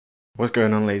What's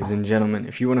going on, ladies and gentlemen?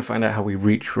 If you want to find out how we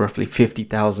reached roughly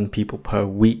 50,000 people per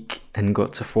week and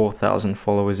got to 4,000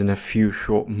 followers in a few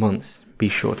short months, be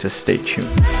sure to stay tuned.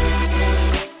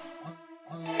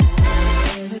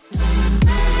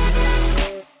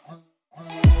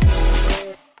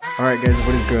 Alright guys,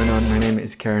 what is going on? My name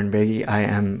is Karen Beggy. I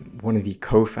am one of the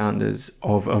co-founders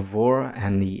of Avora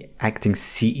and the acting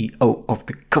CEO of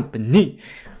the company.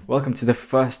 Welcome to the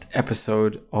first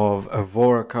episode of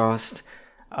AvoraCast.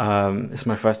 It's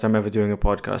my first time ever doing a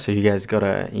podcast, so you guys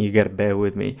gotta bear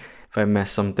with me if I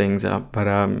mess some things up. But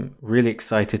I'm really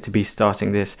excited to be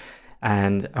starting this,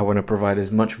 and I want to provide as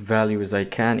much value as I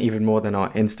can, even more than our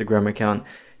Instagram account,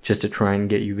 just to try and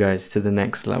get you guys to the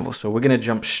next level. So we're gonna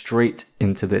jump straight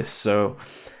into this. So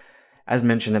as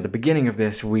mentioned at the beginning of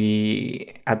this,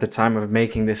 at the time of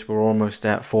making this, we're almost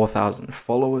at 4,000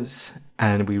 followers,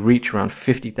 and we reach around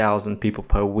 50,000 people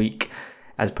per week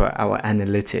as per our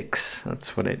analytics.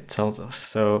 That's what it tells us.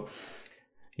 So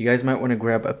you guys might want to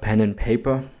grab a pen and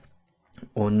paper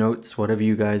or notes, whatever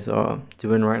you guys are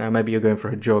doing right now. Maybe you're going for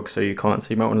a jog, so you can't, so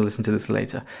you might want to listen to this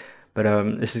later. But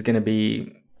this is going to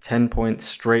be 10 points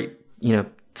straight,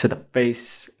 to the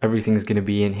face. Everything's going to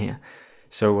be in here.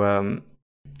 So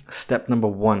step number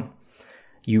 1,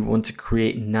 you want to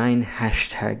create 9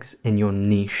 hashtags in your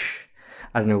niche.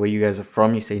 I don't know where you guys are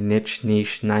from. You say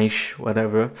niche,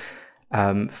 whatever.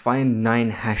 Find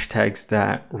 9 hashtags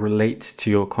that relate to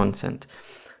your content.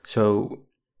 So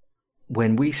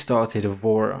when we started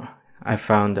Avora, I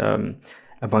found a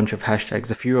bunch of hashtags.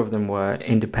 A few of them were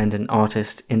independent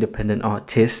artists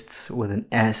with an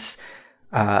S,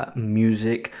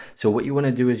 music. So what you want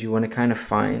to do is you want to kind of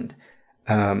find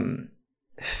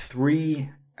 3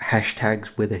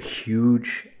 hashtags with a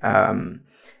huge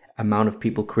amount of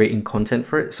people creating content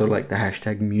for it. So like the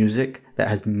hashtag music that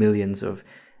has millions of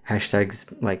hashtags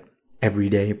like every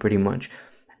day pretty much.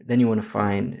 Then you want to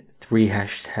find 3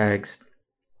 hashtags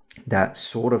that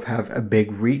sort of have a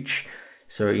big reach.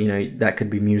 So, that could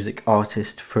be music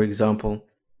artist, for example.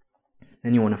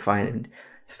 Then you want to find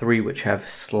 3 which have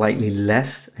slightly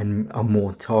less and are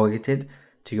more targeted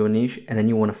to your niche. And then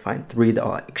you want to find 3 that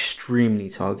are extremely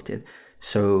targeted.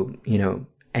 So,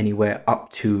 anywhere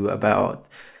up to about,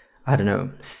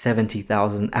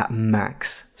 70,000 at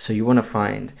max. So you want to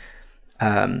find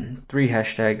 3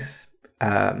 hashtags,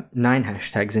 9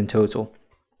 hashtags in total,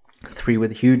 3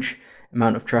 with a huge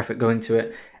amount of traffic going to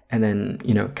it, and then,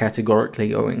 categorically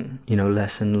going,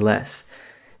 less and less.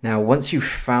 Now, once you've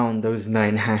found those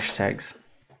 9 hashtags,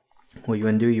 what you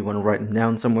want to do, you want to write them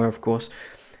down somewhere, of course,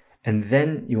 and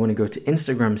then you want to go to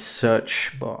Instagram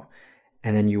search bar,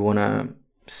 and then you want to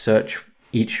search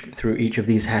through each of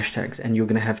these hashtags, and you're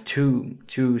going to have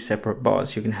two separate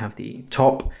bars. You're going to have the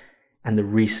top and the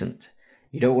recent.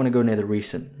 You don't want to go near the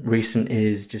recent. Recent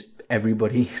is just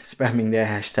everybody spamming their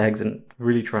hashtags and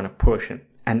really trying to push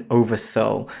and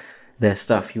oversell their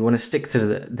stuff. You want to stick to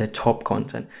the top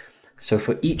content. So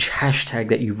for each hashtag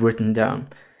that you've written down,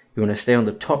 you want to stay on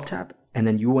the top tab, and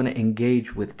then you want to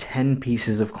engage with 10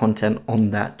 pieces of content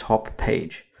on that top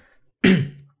page.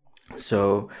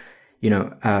 So, you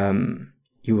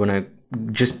want to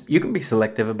you can be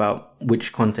selective about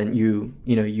which content you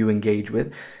engage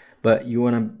with, but you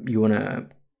want to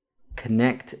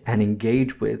connect and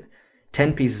engage with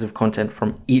 10 pieces of content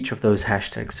from each of those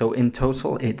hashtags. So in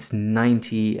total, it's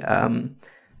 90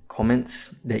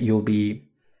 comments that you'll be,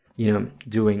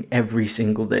 doing every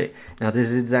single day. Now, this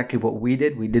is exactly what we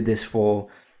did. We did this for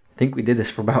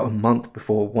about a month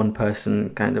before one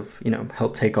person kind of,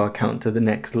 helped take our account to the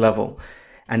next level.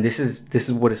 And this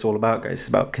is what it's all about, guys. It's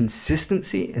about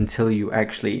consistency until you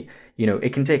actually,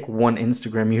 it can take one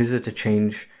Instagram user to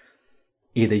change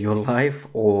either your life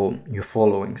or your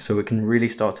following. So it can really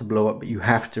start to blow up, but you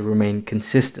have to remain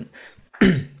consistent.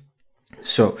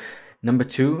 So number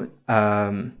 2,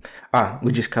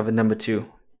 we just covered number 2.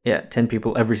 Yeah, 10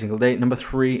 people every single day. Number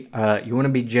 3, you want to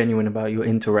be genuine about your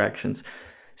interactions.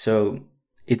 So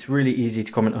it's really easy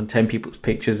to comment on 10 people's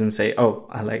pictures and say, oh,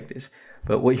 I like this.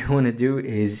 But what you want to do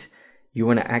is you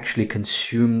want to actually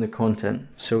consume the content.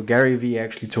 So Gary Vee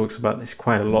actually talks about this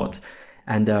quite a lot.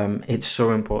 And it's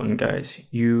so important, guys.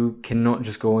 You cannot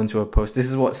just go into a post. This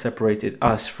is what separated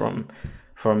us from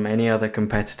any other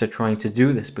competitor trying to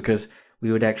do this, because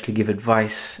we would actually give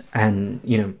advice and,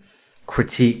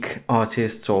 critique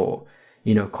artists or,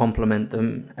 compliment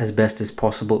them as best as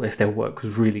possible if their work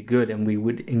was really good. And we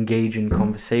would engage in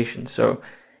conversation. So,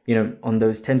 on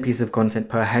those 10 pieces of content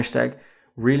per hashtag,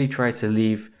 really try to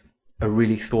leave a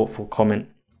really thoughtful comment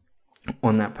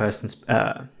on that person's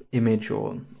image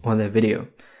or their video.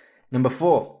 Number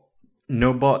 4,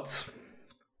 no bots.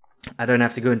 I don't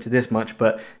have to go into this much,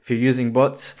 but if you're using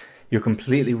bots, you're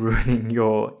completely ruining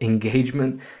your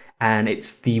engagement, and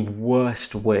it's the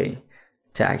worst way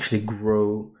to actually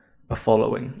grow a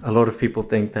following. A lot of people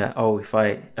think that, oh, if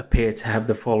I appear to have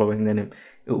the following, then it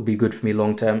will be good for me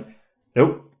long term.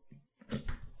 Nope.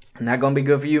 Not gonna be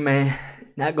good for you, man.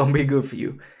 Not gonna be good for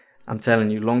you. I'm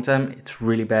telling you, long term, it's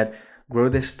really bad. Grow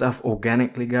this stuff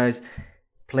organically, guys.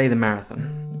 Play the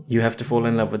marathon. You have to fall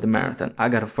in love with the marathon. I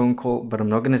got a phone call, but I'm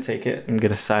not gonna take it. I'm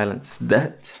gonna silence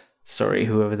that. Sorry,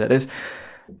 whoever that is.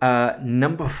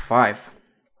 Number 5,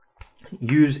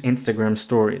 use Instagram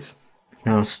stories.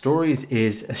 Now, stories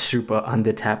is a super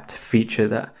undertapped feature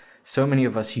that so many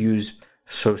of us use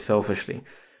so selfishly.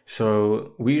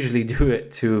 So we usually do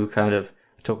it to kind of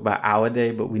talk about our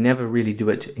day, but we never really do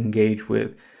it to engage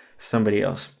with somebody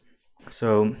else.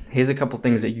 So here's a couple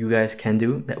things that you guys can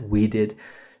do that we did.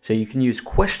 So you can use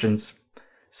questions.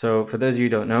 So for those of you who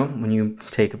don't know, when you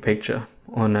take a picture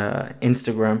on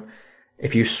Instagram,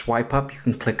 if you swipe up, you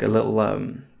can click a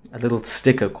little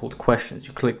sticker called questions.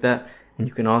 You click that and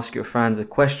you can ask your fans a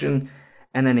question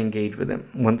and then engage with them.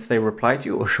 Once they reply to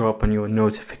you, it will show up on your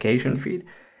notification feed.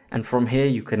 And from there,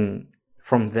 you can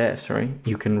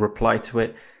reply to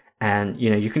it. And,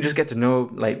 you can just get to know,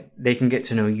 like, they can get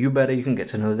to know you better. You can get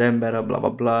to know them better, blah, blah,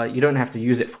 blah. You don't have to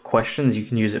use it for questions. You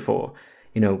can use it for,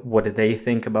 what do they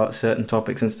think about certain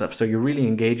topics and stuff. So you're really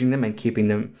engaging them and keeping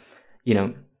them,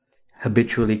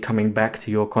 habitually coming back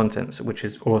to your content, which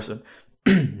is awesome.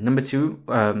 Number 2,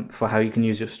 for how you can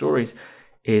use your stories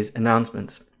is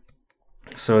announcements.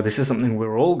 So this is something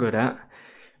we're all good at,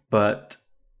 but,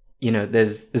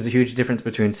 there's a huge difference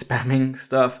between spamming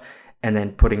stuff and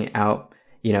then putting it out,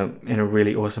 in a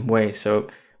really awesome way. So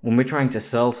when we're trying to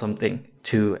sell something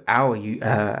to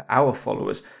our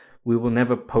followers, we will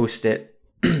never post it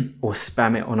or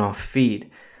spam it on our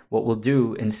feed. What we'll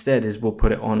do instead is we'll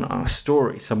put it on our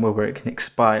story, somewhere where it can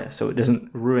expire, so it doesn't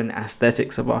ruin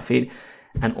aesthetics of our feed,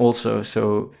 and also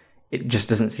so it just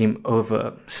doesn't seem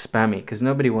over spammy, because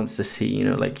nobody wants to see,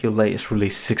 like your latest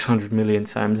release 600 million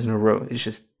times in a row. It's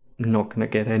just not going to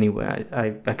get anywhere.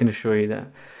 I can assure you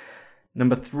that.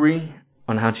 Number 3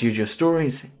 on how to use your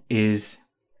stories is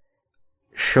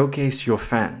showcase your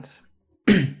fans.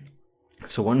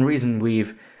 So one reason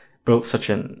we've built such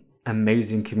an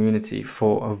amazing community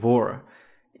for Evora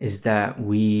is that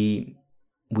we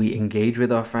engage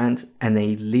with our fans and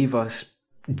they leave us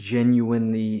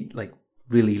genuinely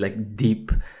really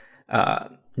deep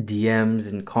DMs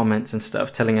and comments and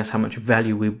stuff telling us how much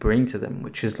value we bring to them,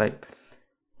 which is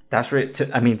that's really,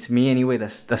 to me anyway,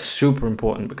 that's super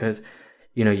important, because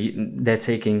they're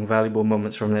taking valuable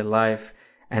moments from their life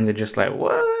and they're just like,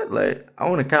 what, I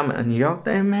want to comment on you out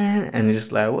there, man, and they're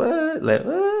just like, what,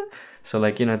 what? So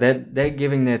they're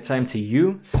giving their time to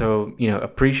you, so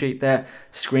appreciate that,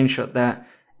 screenshot that,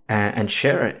 and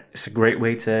share it. It's a great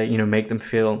way to make them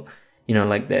feel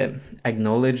like they're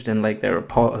acknowledged and like they're a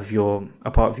part of your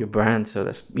brand. So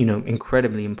that's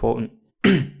incredibly important.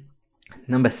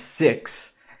 Number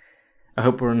 6. I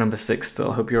hope we're on number 6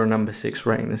 still. I hope you're on number 6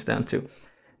 writing this down too.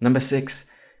 Number 6,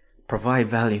 provide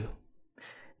value.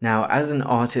 Now, as an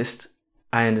artist,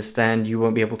 I understand you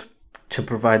won't be able to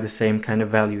provide the same kind of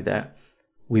value that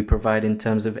we provide in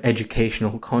terms of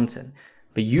educational content,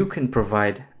 but you can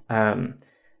provide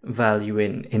value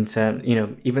in terms,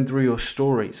 even through your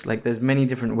stories. Like, there's many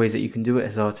different ways that you can do it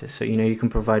as artists. So, you can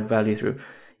provide value through,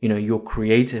 your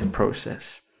creative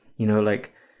process,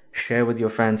 share with your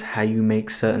fans how you make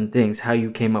certain things, how you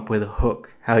came up with a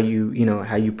hook, how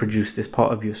you produce this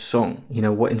part of your song,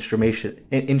 what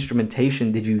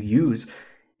instrumentation did you use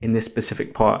in this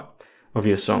specific part of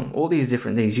your song. All these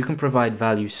different things, you can provide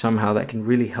value somehow that can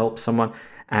really help someone,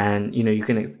 and you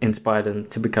can inspire them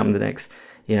to become the next,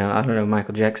 I don't know,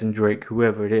 Michael Jackson, Drake,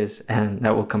 whoever it is, and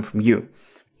that will come from you.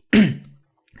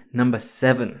 Number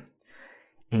 7,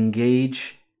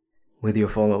 engage with your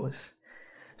followers.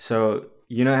 So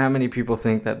how many people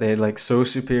think that they're so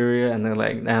superior and they're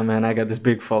like, nah, man, I got this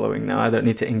big following now, I don't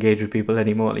need to engage with people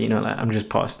anymore, I'm just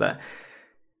past that.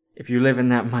 If you live in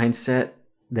that mindset,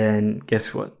 then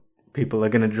guess what? People are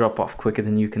going to drop off quicker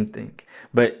than you can think.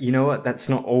 But you know what? That's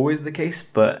not always the case.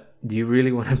 But do you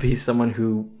really want to be someone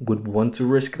who would want to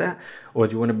risk that? Or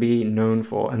do you want to be known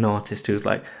for an artist who's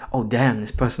like, oh, damn,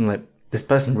 this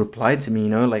person replied to me,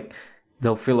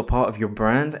 they'll feel a part of your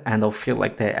brand and they'll feel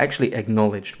like they're actually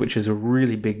acknowledged, which is a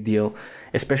really big deal,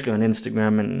 especially on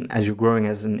Instagram and as you're growing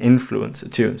as an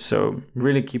influencer too. So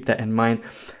really keep that in mind.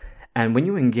 And when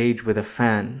you engage with a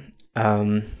fan,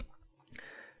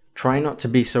 try not to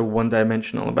be so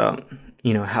one-dimensional about,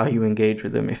 how you engage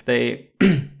with them. If they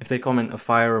comment a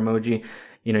fire emoji,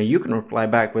 you can reply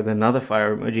back with another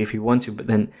fire emoji if you want to, but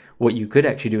then what you could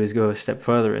actually do is go a step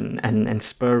further and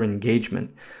spur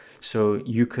engagement. So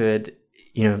you could,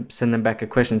 send them back a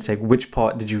question and say, which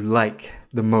part did you like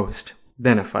the most?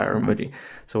 Then a fire emoji.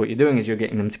 So what you're doing is you're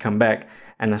getting them to come back,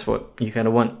 and that's what you kind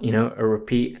of want, a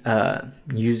repeat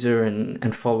user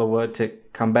and follower to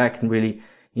come back and really,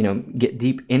 get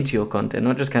deep into your content,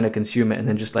 not just kind of consume it and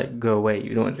then just like go away.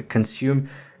 You don't want to consume,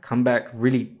 come back,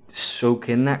 really soak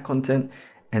in that content,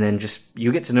 and then just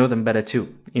you get to know them better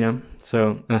too,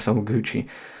 So that's all Gucci.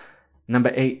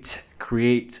 Number 8,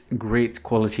 create great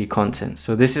quality content.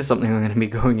 So this is something I'm going to be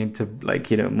going into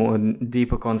more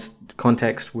deeper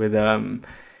context with some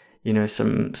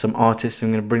artists.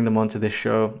 I'm going to bring them onto this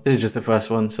show. This is just the first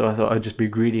one, so I thought I'd just be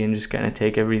greedy and just kind of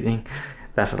take everything.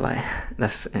 That's a lie.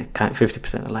 That's kind of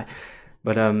 50% a lie.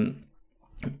 But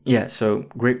so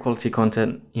great quality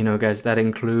content, guys, that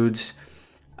includes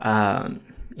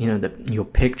your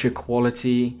picture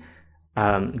quality,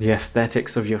 the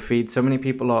aesthetics of your feed. So many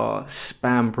people are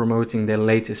spam promoting their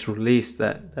latest release.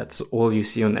 That's all you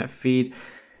see on their feed.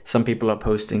 Some people are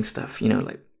posting stuff,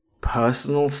 like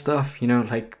personal stuff,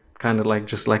 like kind of like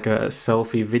just like a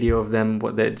selfie video of them,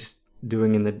 what they're just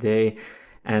doing in the day.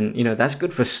 And, that's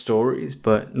good for stories,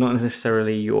 but not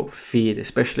necessarily your feed,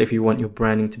 especially if you want your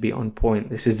branding to be on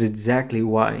point. This is exactly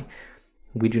why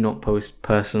we do not post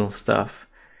personal stuff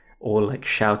or like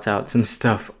shout outs and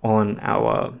stuff on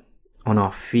our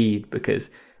feed, because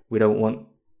we don't want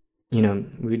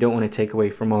to take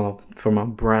away from our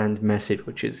brand message,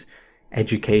 which is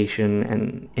education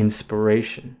and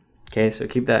inspiration. Okay, so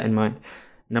keep that in mind.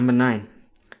 Number 9,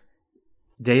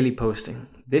 daily posting.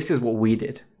 This is what we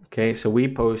did. Okay, so we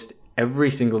post every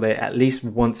single day, at least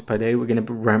once per day. We're going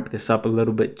to ramp this up a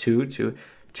little bit too, to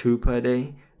 2 per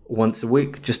day, once a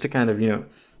week, just to kind of,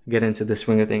 get into the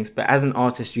swing of things. But as an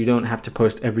artist, you don't have to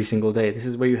post every single day. This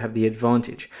is where you have the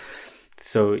advantage.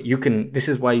 So this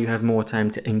is why you have more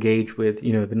time to engage with,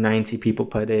 the 90 people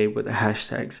per day with the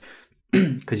hashtags,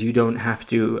 because you don't have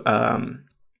to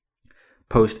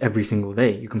post every single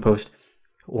day. You can post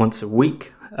once a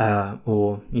week,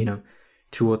 or,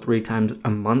 2 or 3 times a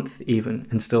month even,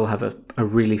 and still have a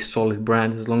really solid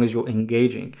brand, as long as you're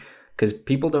engaging. Because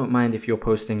people don't mind if you're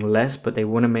posting less, but they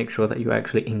want to make sure that you're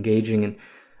actually engaging and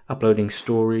uploading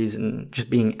stories and just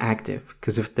being active.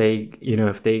 Because if they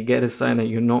get a sign that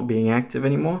you're not being active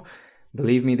anymore,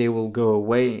 believe me, they will go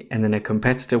away, and then a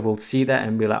competitor will see that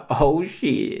and be like, oh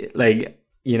shit, I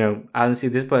don't see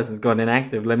this person's gone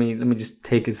inactive. Let me just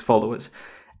take his followers.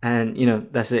 And,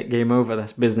 that's it. Game over.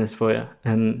 That's business for you.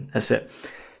 And that's it.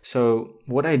 So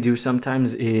what I do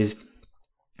sometimes is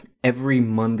every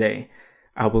Monday,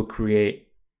 I will create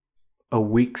a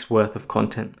week's worth of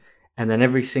content. And then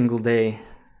every single day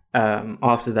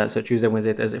after that, so Tuesday,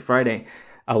 Wednesday, Thursday, Friday,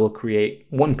 I will create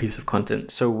one piece of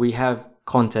content. So we have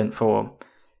content for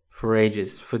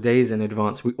ages, for days in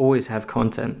advance. We always have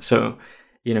content. So,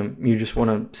 you just want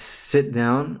to sit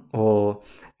down, or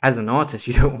as an artist,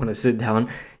 you don't want to sit down.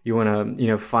 You want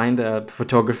to, find a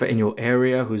photographer in your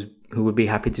area who would be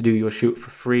happy to do your shoot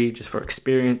for free, just for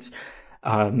experience.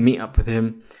 Meet up with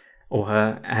him or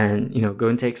her, and go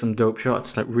and take some dope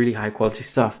shots, like really high quality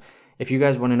stuff. If you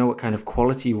guys want to know what kind of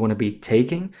quality you want to be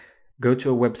taking, go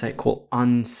to a website called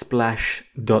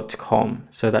unsplash.com.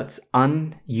 So that's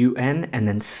UN and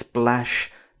then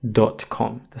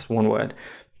splash.com. That's one word.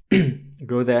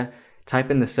 Go there,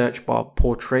 type in the search bar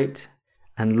portrait,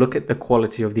 and look at the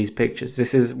quality of these pictures.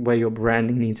 This is where your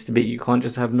branding needs to be. You can't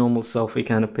just have normal selfie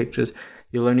kind of pictures.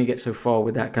 You'll only get so far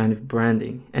with that kind of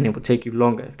branding, and it will take you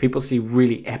longer. If people see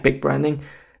really epic branding,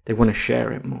 they want to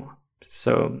share it more.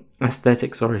 So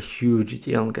aesthetics are a huge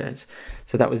deal, guys.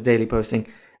 So that was daily posting.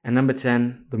 And number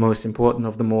 10, the most important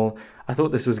of them all. I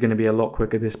thought this was going to be a lot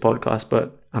quicker, this podcast,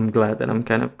 but I'm glad that I'm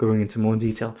kind of going into more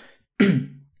detail.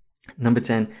 Number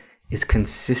 10 is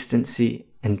consistency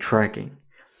and tracking.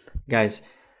 Guys,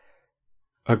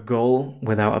 a goal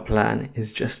without a plan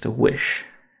is just a wish.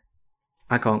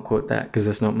 I can't quote that because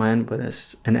that's not mine, but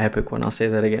it's an epic one. I'll say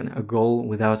that again. A goal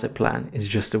without a plan is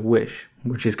just a wish,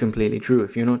 which is completely true.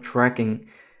 If you're not tracking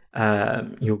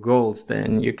your goals,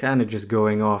 then you're kind of just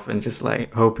going off and just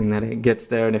like hoping that it gets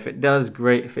there. And if it does,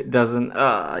 great. If it doesn't,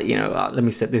 let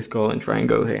me set this goal and try and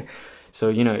go here. So,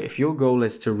 if your goal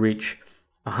is to reach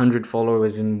 100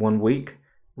 followers in 1 week,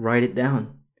 write it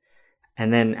down.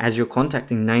 And then as you're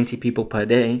contacting 90 people per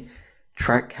day,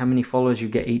 track how many followers you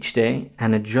get each day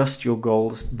and adjust your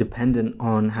goals dependent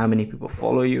on how many people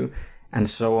follow you and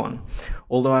so on.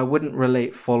 Although I wouldn't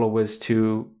relate followers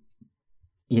to,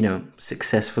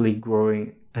 successfully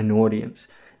growing an audience,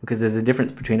 because there's a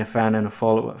difference between a fan and a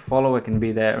follower. A follower can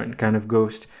be there and kind of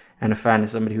ghost And a fan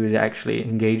is somebody who actually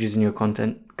engages in your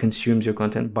content, consumes your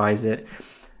content, buys it,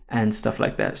 and stuff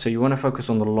like that. So you want to focus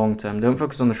on the long term. Don't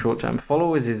focus on the short term.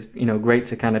 Followers is, great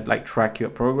to kind of like track your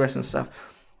progress and stuff,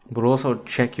 but also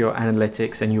check your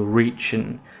analytics and your reach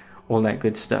and all that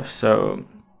good stuff. So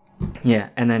yeah,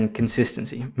 and then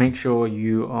consistency. Make sure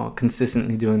you are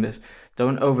consistently doing this.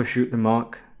 Don't overshoot the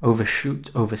mark.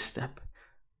 Overstep.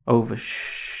 We'll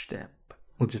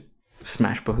just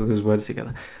smash both of those words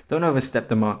together. Don't overstep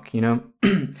the mark,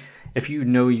 If you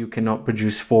know you cannot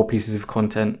produce 4 pieces of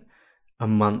content a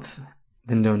month,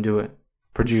 then don't do it.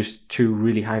 Produce 2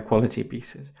 really high quality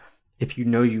pieces. If you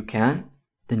know you can,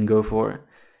 then go for it.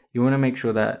 You want to make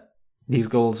sure that these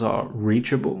goals are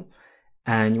reachable,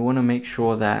 and you want to make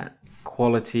sure that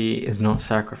quality is not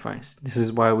sacrificed. This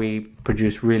is why we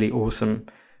produce really awesome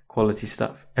quality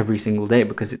stuff every single day,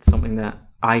 because it's something that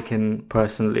I can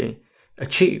personally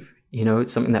achieve.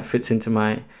 It's something that fits into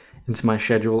my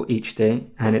schedule each day,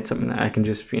 and it's something that I can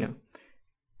just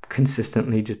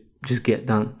consistently just get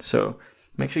done. So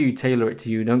make sure you tailor it to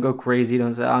you. Don't go crazy.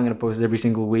 Don't say, I'm going to post every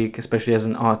single week, especially as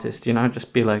an artist.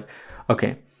 Just be like,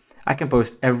 okay, I can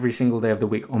post every single day of the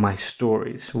week on my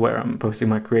stories where I'm posting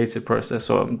my creative process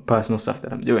or personal stuff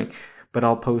that I'm doing, but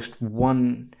I'll post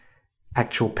 1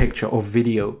 actual picture or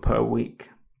video per week.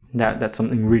 That's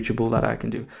something reachable that I can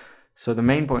do. So the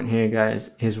main point here,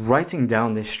 guys, is writing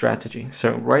down this strategy.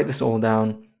 So write this all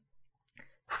down,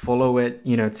 follow it,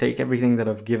 take everything that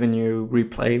I've given you,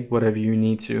 replay whatever you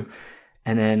need to,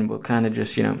 and then we'll kind of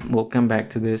just, we'll come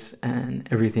back to this and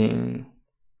everything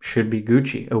should be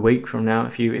Gucci a week from now.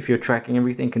 If you're tracking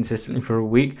everything consistently for a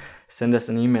week, send us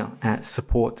an email at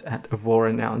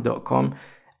support@avoranow.com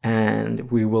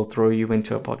and we will throw you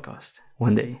into a podcast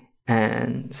one day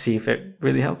and see if it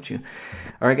really helped you.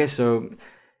 All right, guys. So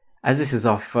as this is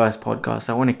our first podcast,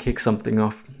 I want to kick something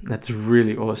off that's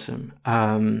really awesome.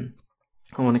 I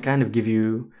want to kind of give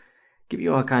you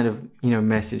a kind of,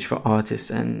 message for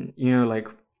artists, and, like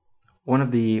one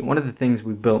of the things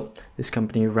we built this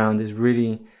company around is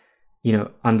really,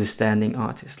 understanding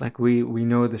artists. Like we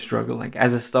know the struggle, like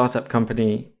as a startup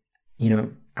company,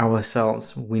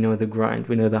 ourselves, we know the grind,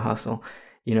 we know the hustle.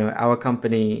 Our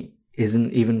company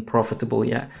isn't even profitable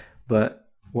yet, but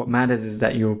what matters is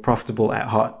that you're profitable at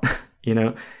heart.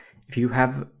 If you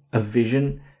have a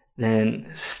vision, then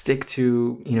stick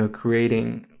to,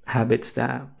 creating habits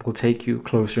that will take you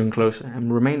closer and closer,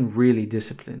 and remain really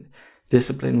disciplined.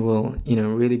 Discipline will,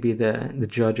 really be the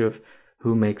judge of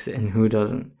who makes it and who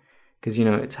doesn't. Because,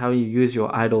 it's how you use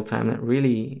your idle time that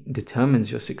really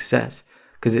determines your success.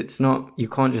 Because you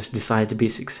can't just decide to be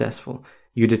successful.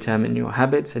 You determine your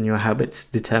habits, and your habits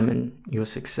determine your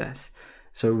success.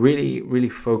 So really, really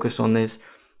focus on this.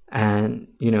 And,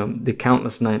 the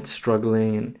countless nights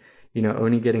struggling and,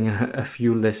 only getting a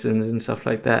few listens and stuff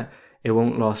like that, it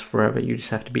won't last forever. You just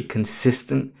have to be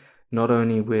consistent, not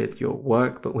only with your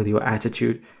work, but with your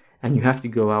attitude. And you have to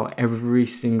go out every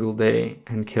single day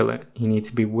and kill it. You need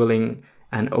to be willing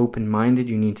and open-minded.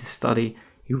 You need to study.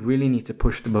 You really need to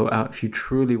push the boat out if you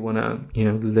truly want to,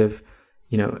 live,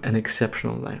 an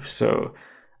exceptional life. So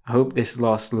I hope this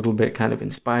last little bit kind of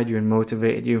inspired you and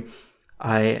motivated you.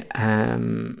 I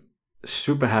am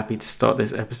super happy to start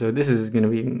this episode. This is going to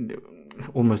be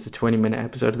almost a 20-minute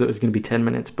episode. I thought it was going to be 10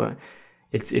 minutes, but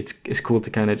it's cool to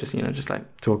kind of just, just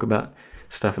like talk about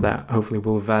stuff that hopefully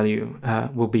will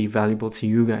be valuable to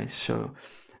you guys. So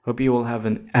hope you all have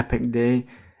an epic day,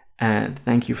 and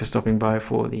thank you for stopping by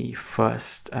for the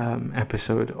first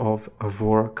episode of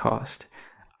Avoracast.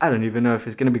 I don't even know if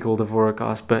it's going to be called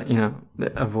Avoracast, but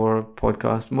the Avora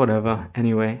podcast, whatever.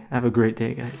 Anyway, have a great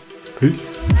day, guys.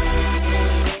 Peace.